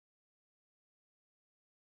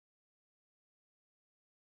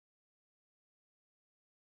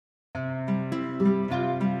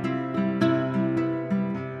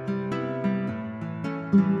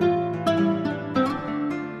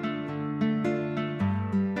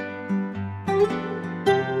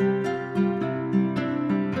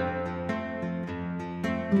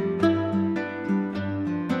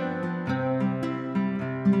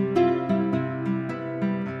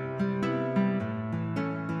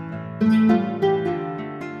Why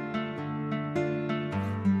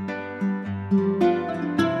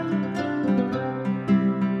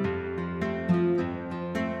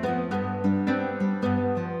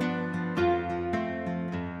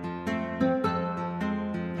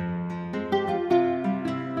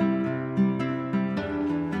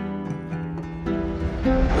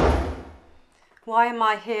am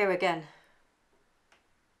I here again?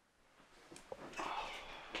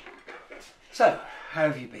 So, how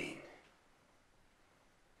have you been?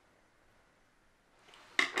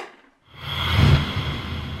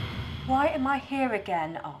 Why am I here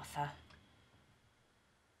again, Arthur?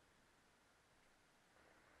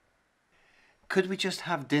 Could we just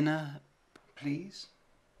have dinner, please?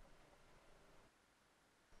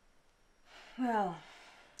 Well,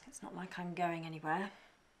 it's not like I'm going anywhere.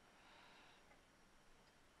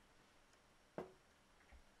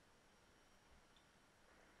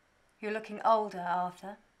 You're looking older,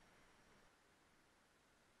 Arthur.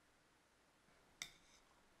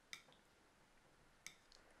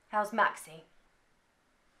 How's Maxie?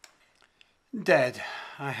 Dead.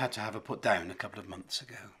 I had to have her put down a couple of months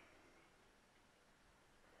ago.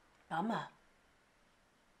 Bummer.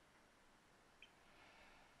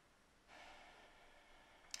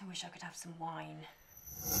 I wish I could have some wine.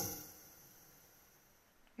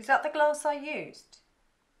 Is that the glass I used?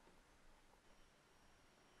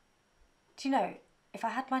 Do you know, if I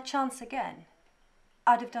had my chance again,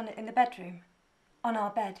 I'd have done it in the bedroom, on our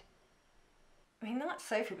bed. I mean, that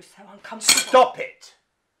sofa was so uncomfortable. Stop it!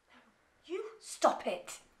 You stop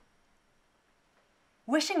it!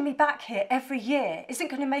 Wishing me back here every year isn't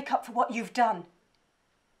going to make up for what you've done.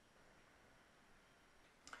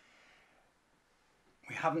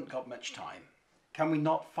 We haven't got much time. Can we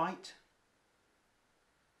not fight?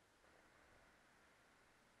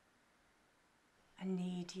 I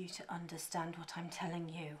need you to understand what I'm telling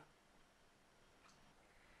you.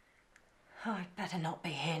 Oh, I'd better not be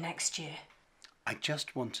here next year. I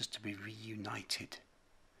just want us to be reunited.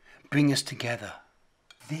 Bring us together.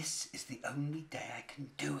 This is the only day I can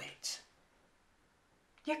do it.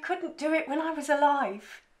 You couldn't do it when I was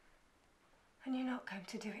alive. And you're not going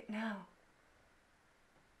to do it now.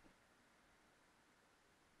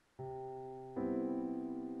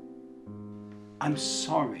 I'm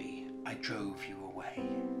sorry I drove you away.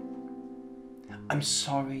 I'm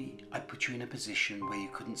sorry I put you in a position where you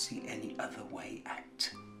couldn't see any other way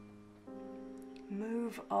out.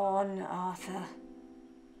 Move on, Arthur.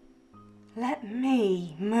 Let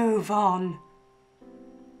me move on.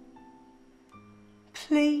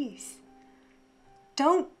 Please,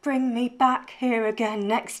 don't bring me back here again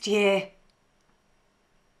next year.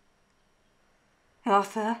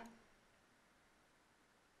 Arthur?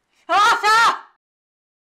 Arthur!